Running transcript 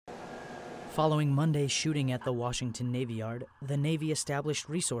Following Monday's shooting at the Washington Navy Yard, the Navy established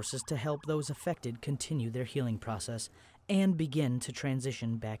resources to help those affected continue their healing process and begin to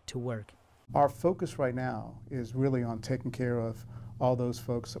transition back to work. Our focus right now is really on taking care of all those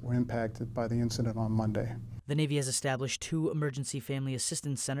folks that were impacted by the incident on Monday. The Navy has established 2 Emergency Family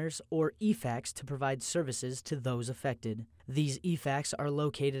Assistance Centers, or e-facs, to provide services to those affected. These e-facs are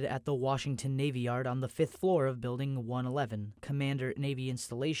located at the Washington Navy Yard on the 5th floor of Building 111, Commander Navy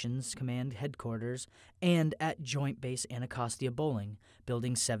Installations Command Headquarters, and at Joint Base Anacostia Bowling,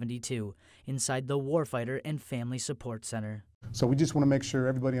 Building 72, inside the Warfighter and Family Support Center. So we just want to make sure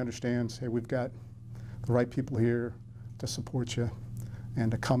everybody understands, hey, we've got the right people here to support you and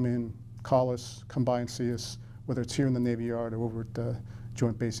to come in, call us, come by and see us, whether it's here in the Navy Yard or over at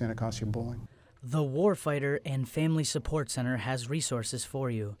Joint Base Anacostia Bowling. The Warfighter and Family Support Center has resources for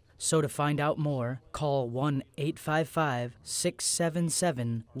you. So to find out more, call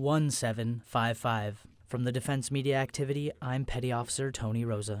 1-855-677-1755. From the Defense Media Activity, I'm Petty Officer Tony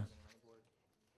Rosa.